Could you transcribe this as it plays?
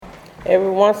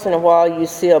Every once in a while you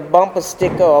see a bumper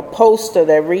sticker or a poster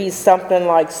that reads something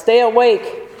like, "Stay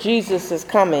awake, Jesus is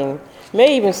coming." You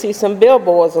may even see some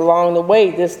billboards along the way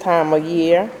this time of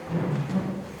year.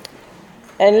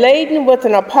 And laden with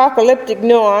an apocalyptic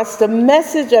nuance, the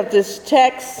message of this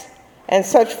text and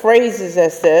such phrases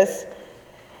as this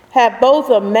have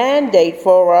both a mandate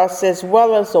for us as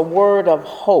well as a word of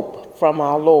hope from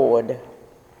our Lord.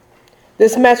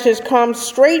 This message comes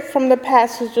straight from the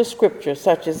passage of Scripture,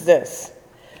 such as this.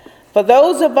 For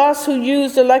those of us who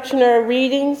use the lectionary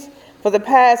readings, for the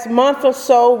past month or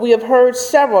so, we have heard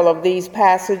several of these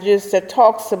passages that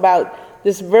talks about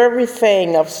this very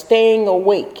thing of staying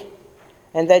awake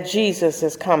and that Jesus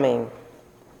is coming.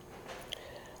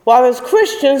 While as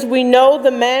Christians we know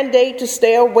the mandate to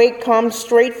stay awake comes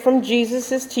straight from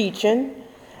Jesus' teaching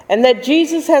and that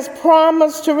Jesus has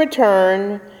promised to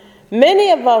return, many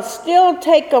of us still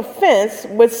take offense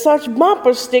with such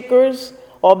bumper stickers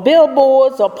or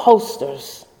billboards or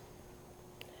posters.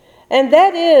 And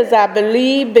that is, I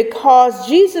believe, because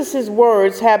Jesus'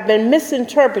 words have been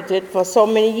misinterpreted for so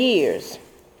many years.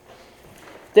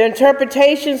 The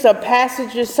interpretations of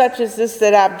passages such as this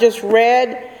that I've just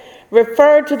read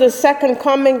refer to the second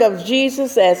coming of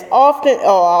Jesus as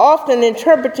often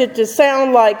interpreted to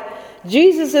sound like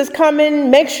Jesus is coming,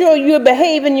 make sure you're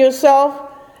behaving yourself,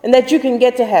 and that you can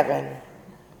get to heaven.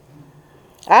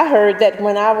 I heard that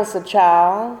when I was a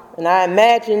child, and I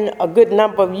imagine a good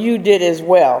number of you did as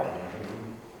well.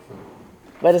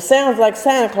 But it sounds like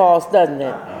Santa Claus, doesn't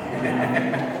it?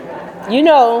 You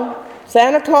know,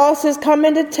 Santa Claus is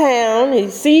coming to town. He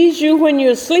sees you when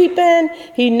you're sleeping.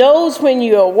 He knows when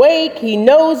you're awake. He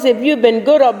knows if you've been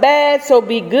good or bad, so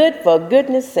be good for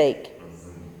goodness sake.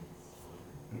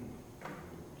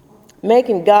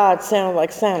 Making God sound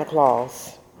like Santa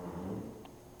Claus.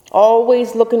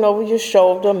 Always looking over your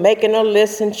shoulder, making a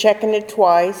list and checking it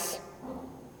twice.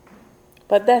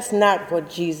 But that's not what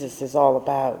Jesus is all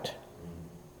about.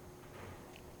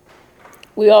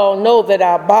 We all know that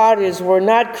our bodies were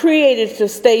not created to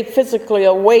stay physically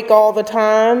awake all the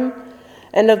time,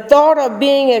 and the thought of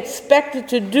being expected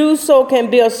to do so can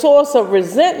be a source of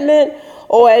resentment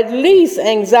or at least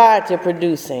anxiety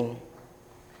producing.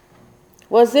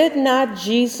 Was it not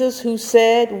Jesus who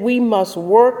said we must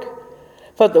work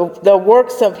for the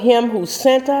works of him who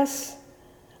sent us,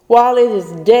 while it is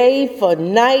day, for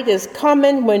night is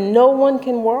coming when no one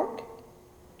can work?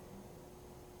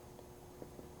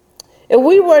 If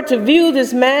we were to view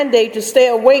this mandate to stay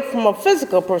awake from a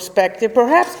physical perspective,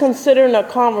 perhaps considering a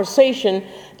conversation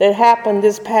that happened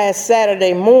this past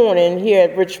Saturday morning here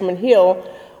at Richmond Hill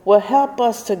will help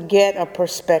us to get a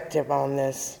perspective on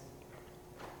this.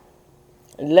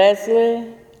 Leslie,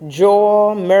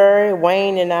 Joel, Mary,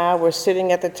 Wayne, and I were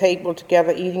sitting at the table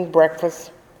together eating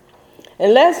breakfast.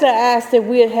 And Leslie asked if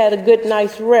we had had a good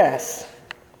night's rest.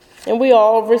 And we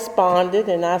all responded,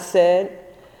 and I said,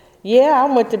 "Yeah,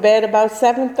 I went to bed about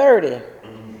 7:30,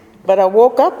 but I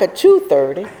woke up at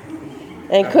 2:30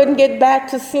 and couldn't get back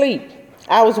to sleep.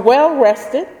 I was well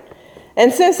rested,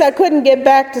 and since I couldn't get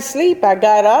back to sleep, I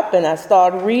got up and I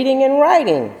started reading and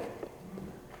writing."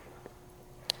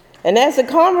 And as the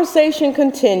conversation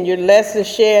continued, Leslie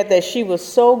shared that she was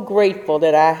so grateful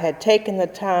that I had taken the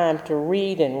time to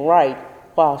read and write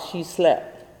while she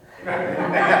slept.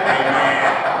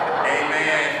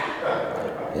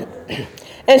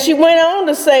 And she went on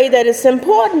to say that it's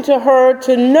important to her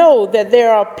to know that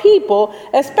there are people,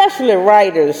 especially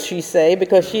writers, she said,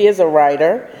 because she is a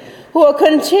writer, who are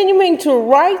continuing to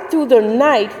write through the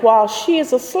night while she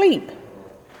is asleep.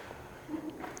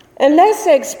 And let's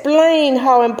explain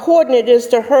how important it is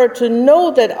to her to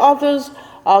know that others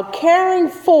are carrying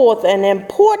forth an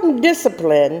important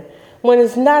discipline when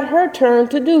it's not her turn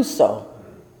to do so.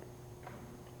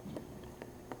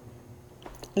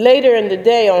 Later in the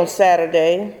day on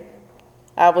Saturday,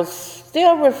 I was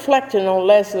still reflecting on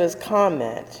Leslie's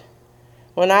comment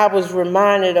when I was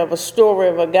reminded of a story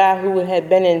of a guy who had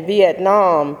been in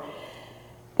Vietnam.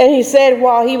 And he said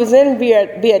while he was in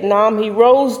Vietnam, he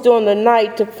rose during the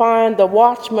night to find the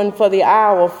watchman for the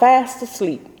hour fast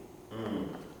asleep.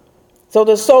 So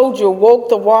the soldier woke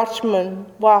the watchman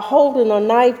while holding a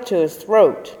knife to his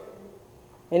throat.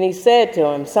 And he said to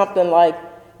him something like,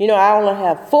 "I only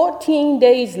have 14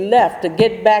 days left to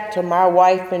get back to my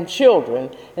wife and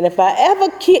children. And if I ever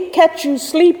catch you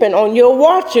sleeping on your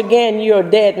watch again, you're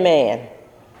a dead man."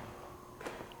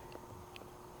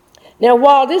 Now,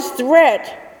 while this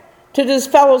threat to this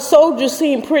fellow soldier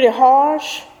seemed pretty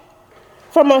harsh,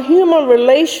 from a human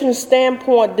relations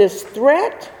standpoint, this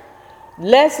threat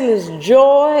Leslie's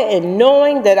joy in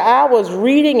knowing that I was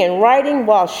reading and writing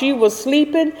while she was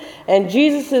sleeping, and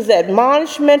Jesus'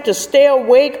 admonishment to stay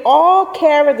awake all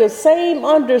carry the same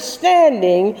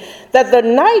understanding that the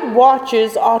night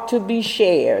watches are to be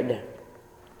shared.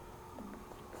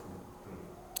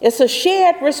 It's a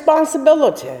shared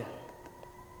responsibility.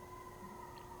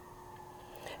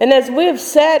 And as we've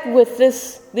sat with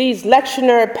these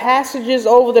lectionary passages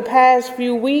over the past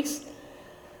few weeks,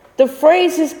 the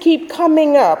phrases keep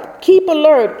coming up. Keep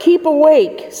alert, keep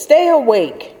awake, stay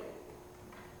awake.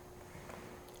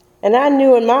 And I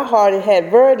knew in my heart it had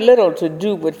very little to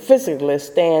do with physically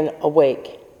staying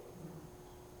awake.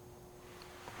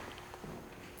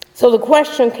 So the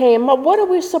question came up, what are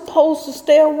we supposed to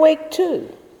stay awake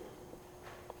to?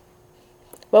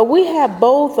 But we have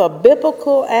both a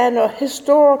biblical and a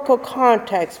historical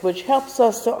context which helps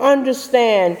us to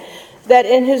understand that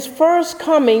in his first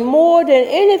coming, more than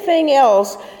anything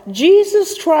else,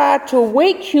 Jesus tried to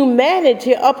wake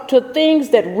humanity up to things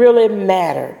that really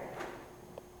matter,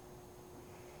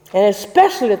 and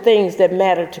especially the things that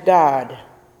matter to God.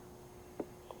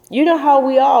 You know how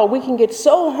we are. We can get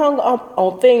so hung up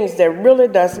on things that really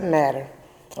doesn't matter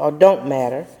or don't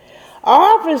matter.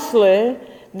 Obviously,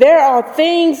 there are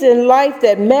things in life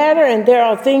that matter and there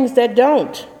are things that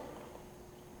don't.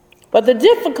 But the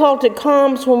difficulty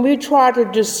comes when we try to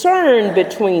discern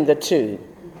between the two.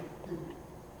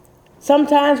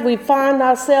 Sometimes we find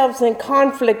ourselves in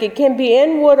conflict. It can be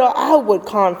inward or outward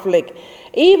conflict.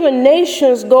 Even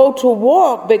nations go to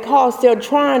war because they're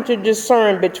trying to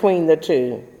discern between the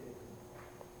two.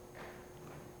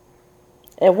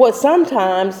 And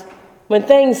sometimes when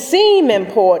things seem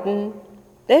important,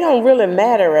 they don't really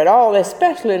matter at all,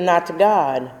 especially not to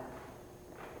God.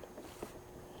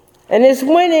 And it's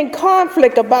when in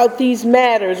conflict about these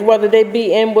matters, whether they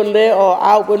be inwardly or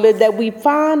outwardly, that we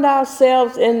find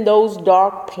ourselves in those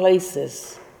dark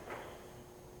places.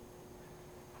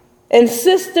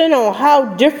 Insisting on how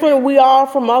different we are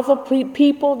from other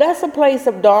people, that's a place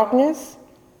of darkness.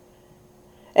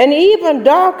 And even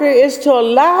darker is to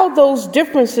allow those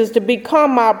differences to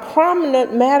become our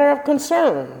prominent matter of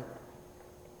concern.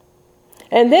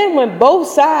 And then when both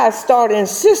sides start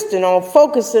insisting on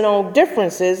focusing on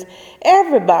differences,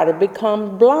 everybody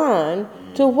becomes blind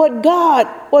to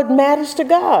what matters to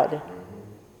God.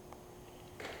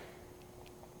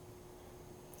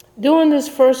 During this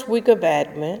first week of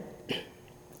Advent,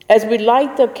 as we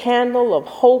light the candle of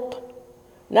hope,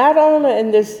 not only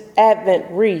in this Advent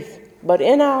wreath, but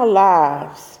in our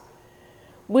lives,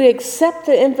 we accept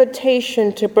the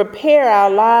invitation to prepare our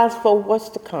lives for what's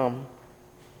to come.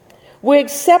 We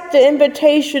accept the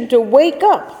invitation to wake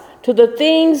up to the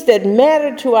things that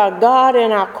matter to our God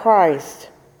and our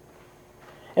Christ.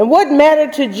 And what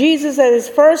mattered to Jesus at his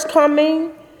first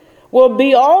coming will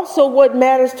be also what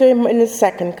matters to him in his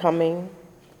second coming.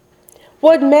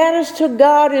 What matters to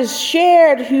God is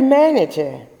shared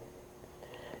humanity.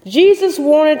 Jesus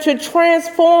wanted to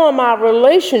transform our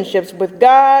relationships with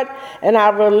God and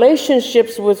our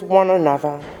relationships with one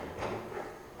another.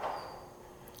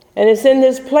 And it's in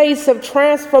this place of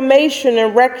transformation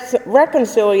and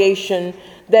reconciliation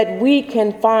that we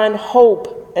can find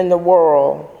hope in the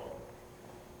world.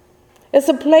 It's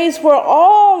a place where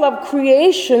all of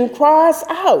creation cries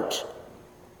out.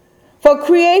 For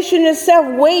creation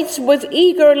itself waits with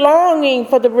eager longing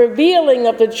for the revealing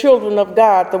of the children of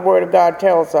God, the Word of God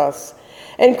tells us.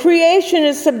 And creation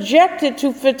is subjected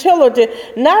to fertility,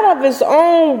 not of its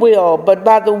own will, but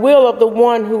by the will of the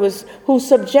one who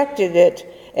subjected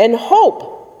it. And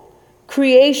hope,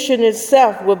 creation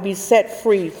itself will be set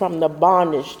free from the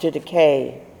bondage to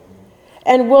decay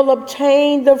and will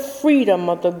obtain the freedom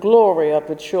of the glory of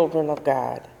the children of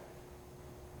God.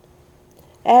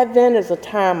 Advent is a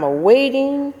time of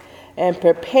waiting and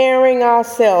preparing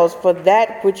ourselves for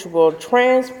that which will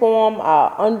transform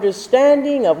our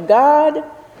understanding of God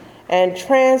and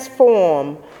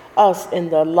transform us in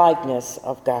the likeness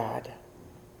of God.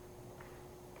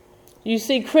 You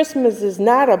see, Christmas is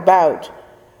not about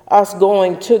us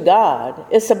going to God.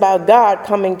 It's about God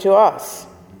coming to us.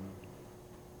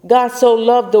 God so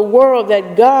loved the world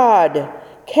that God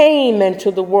came into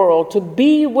the world to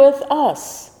be with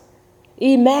us.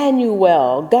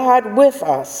 Emmanuel, God with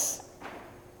us.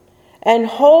 And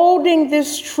holding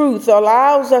this truth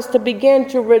allows us to begin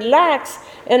to relax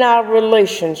in our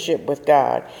relationship with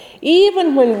God,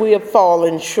 even when we have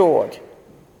fallen short.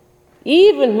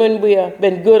 Even when we have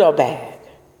been good or bad.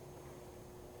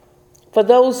 For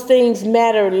those things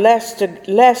matter less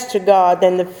to God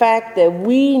than the fact that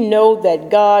we know that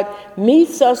God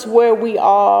meets us where we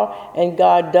are, and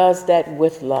God does that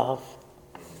with love.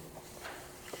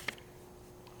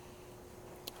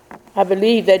 I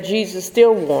believe that Jesus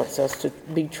still wants us to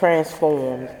be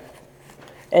transformed.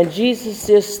 And Jesus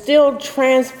is still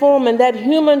transforming that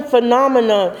human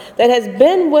phenomenon that has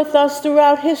been with us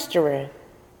throughout history.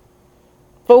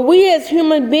 For we as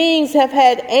human beings have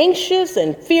had anxious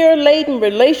and fear-laden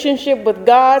relationship with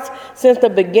God since the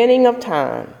beginning of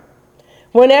time.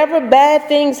 Whenever bad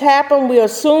things happen, we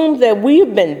assume that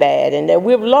we've been bad and that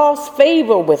we've lost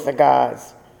favor with the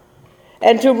gods.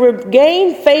 And to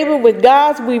regain favor with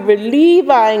gods, we relieve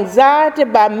our anxiety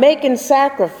by making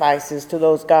sacrifices to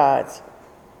those gods.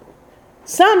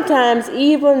 Sometimes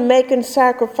even making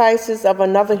sacrifices of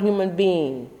another human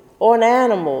being or an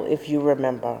animal, if you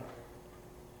remember.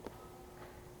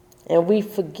 And we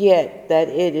forget that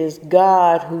it is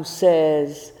God who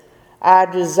says, I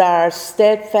desire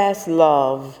steadfast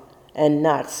love and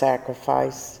not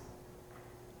sacrifice.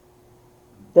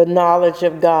 The knowledge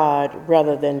of God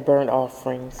rather than burnt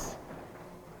offerings.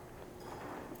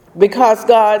 Because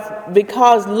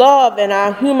love and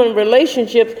our human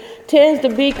relationships tends to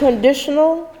be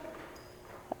conditional,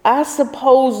 I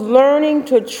suppose learning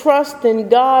to trust in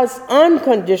God's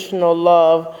unconditional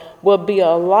love will be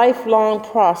a lifelong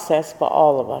process for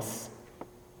all of us.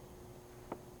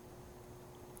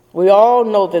 We all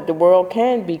know that the world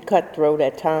can be cutthroat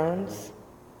at times.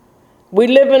 We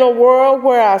live in a world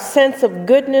where our sense of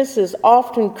goodness is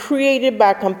often created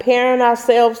by comparing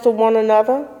ourselves to one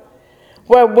another,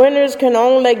 where winners can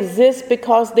only exist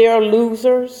because they are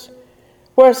losers,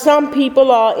 where some people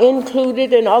are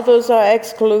included and others are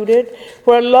excluded,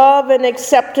 where love and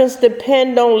acceptance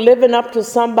depend on living up to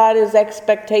somebody's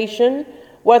expectation,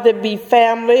 whether it be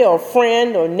family or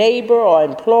friend or neighbor or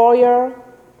employer.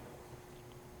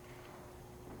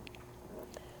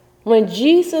 When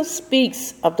Jesus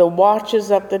speaks of the watchers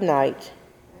of the night,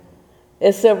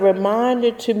 it's a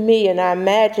reminder to me, and I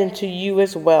imagine to you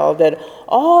as well, that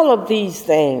all of these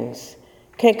things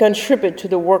can contribute to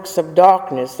the works of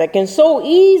darkness that can so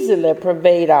easily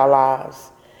pervade our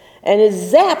lives. And it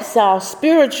zaps our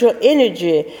spiritual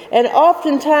energy and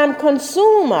oftentimes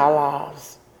consume our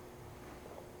lives.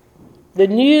 The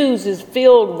news is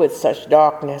filled with such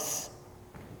darkness.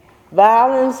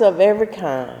 Violence of every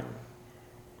kind.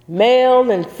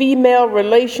 Male and female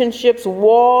relationships,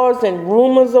 wars and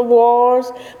rumors of wars,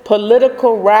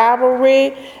 political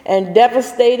rivalry, and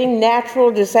devastating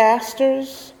natural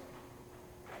disasters.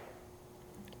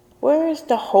 Where is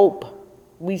the hope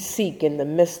we seek in the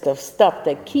midst of stuff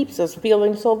that keeps us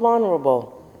feeling so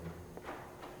vulnerable?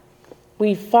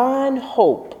 We find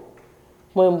hope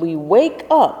when we wake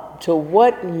up to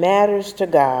what matters to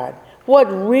God, what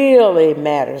really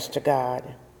matters to God.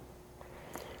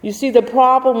 You see, the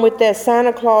problem with that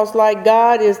Santa Claus-like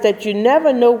God is that you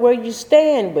never know where you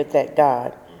stand with that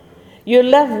God. You're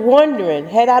left wondering,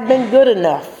 had I been good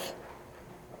enough?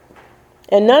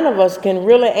 And none of us can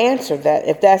really answer that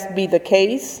if that be the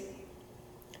case.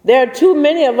 There are too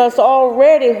many of us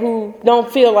already who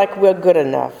don't feel like we're good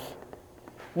enough.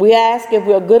 We ask if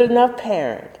we're a good enough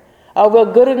parent, or we're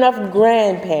a good enough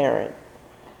grandparent.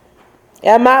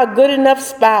 Am I a good enough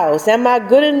spouse? Am I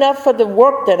good enough for the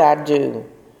work that I do?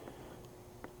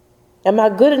 Am I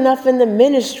good enough in the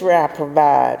ministry I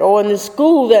provide or in the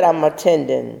school that I'm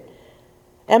attending?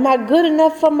 Am I good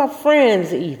enough for my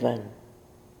friends even?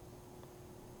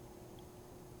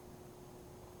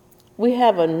 We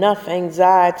have enough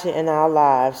anxiety in our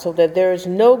lives so that there is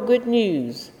no good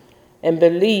news in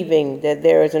believing that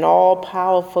there is an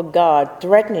all-powerful God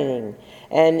threatening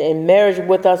and in marriage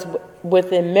with us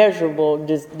with immeasurable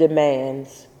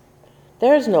demands.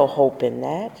 There is no hope in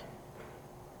that.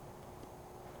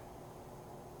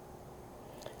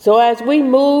 So as we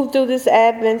move through this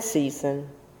Advent season,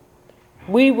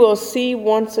 we will see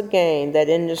once again that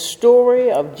in the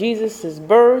story of Jesus'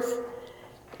 birth,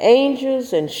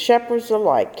 angels and shepherds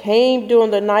alike came during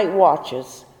the night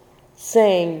watches,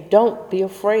 saying, "Don't be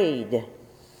afraid."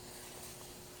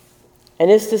 And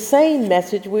it's the same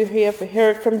message we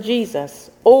heard from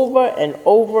Jesus over and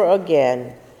over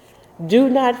again. Do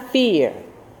not fear.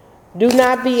 Do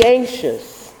not be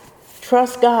anxious.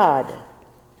 Trust God.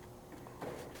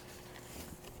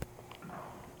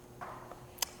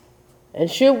 And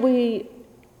should we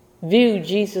view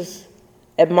Jesus'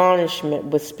 admonishment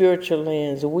with spiritual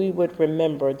lens, we would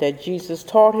remember that Jesus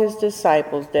taught his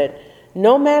disciples that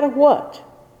no matter what,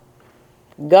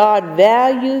 God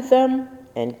valued them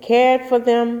and cared for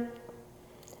them.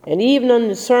 And even on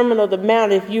the Sermon on the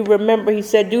Mount, if you remember, he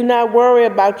said, do not worry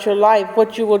about your life,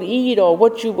 what you will eat or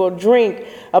what you will drink,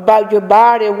 about your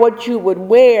body, what you would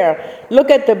wear.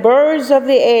 Look at the birds of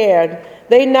the air.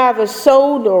 They neither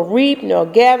sow nor reap nor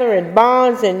gather in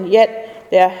barns, and yet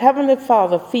their heavenly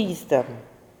Father feeds them.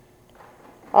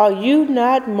 Are you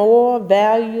not more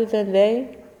valued than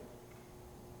they?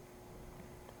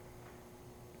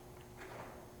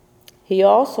 He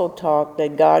also taught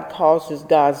that God causes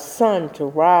God's sun to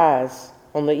rise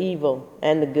on the evil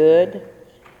and the good.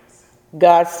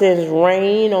 God sends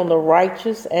rain on the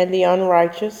righteous and the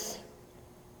unrighteous.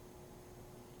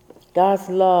 God's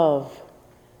love,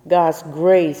 God's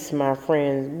grace, my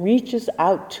friends, reaches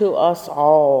out to us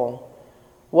all,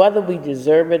 whether we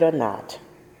deserve it or not.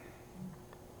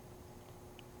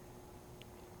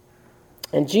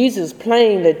 And Jesus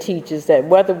plainly teaches that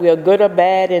whether we are good or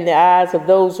bad in the eyes of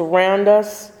those around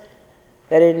us,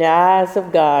 that in the eyes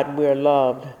of God we're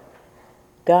loved.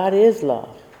 God is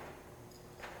love.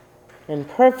 And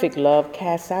perfect love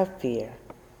casts out fear.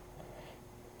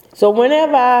 So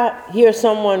whenever I hear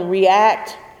someone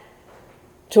react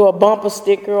to a bumper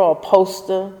sticker or a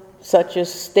poster such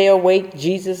as "Stay awake,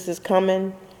 Jesus is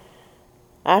coming,"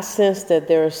 I sense that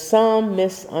there is some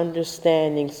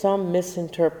misunderstanding, some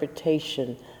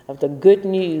misinterpretation of the good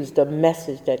news, the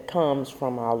message that comes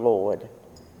from our Lord.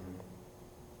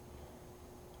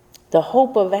 The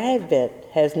hope of Advent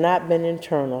has not been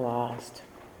internalized.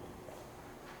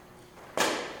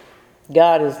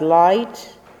 God is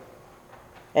light,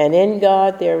 and in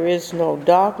God there is no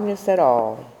darkness at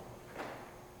all.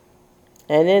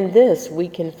 And in this we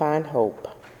can find hope.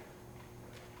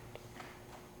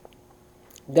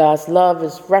 God's love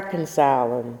is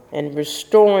reconciling and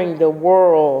restoring the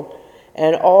world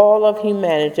and all of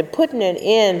humanity, putting an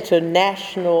end to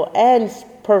national and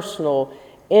personal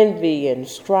envy and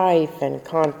strife and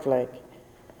conflict,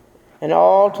 and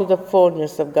all to the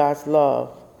fullness of God's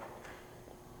love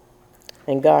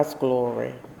and God's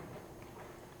glory.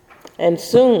 And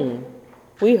soon,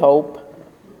 we hope,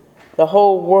 the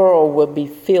whole world will be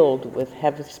filled with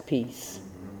heaven's peace.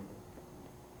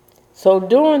 So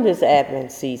during this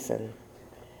Advent season,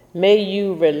 may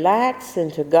you relax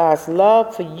into God's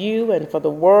love for you and for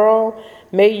the world.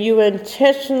 May you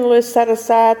intentionally set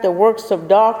aside the works of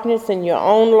darkness in your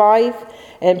own life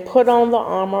and put on the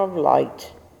armor of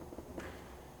light.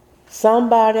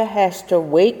 Somebody has to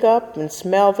wake up and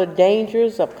smell the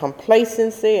dangers of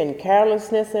complacency and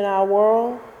carelessness in our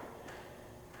world.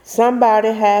 Somebody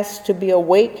has to be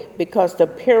awake because the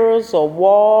perils of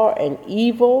war and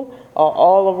evil are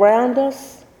all around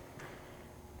us.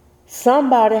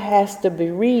 Somebody has to be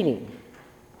reading.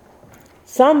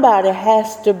 Somebody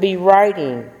has to be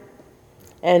writing.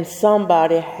 And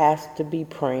somebody has to be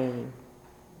praying.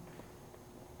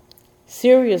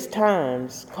 Serious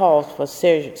times calls for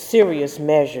serious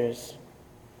measures,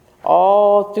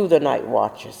 all through the night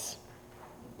watches.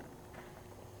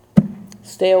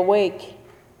 Stay awake.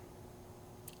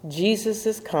 Jesus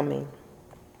is coming.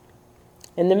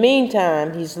 In the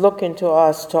meantime, he's looking to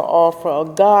us to offer a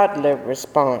godly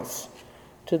response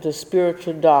to the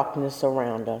spiritual darkness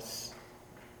around us.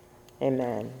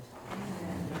 Amen.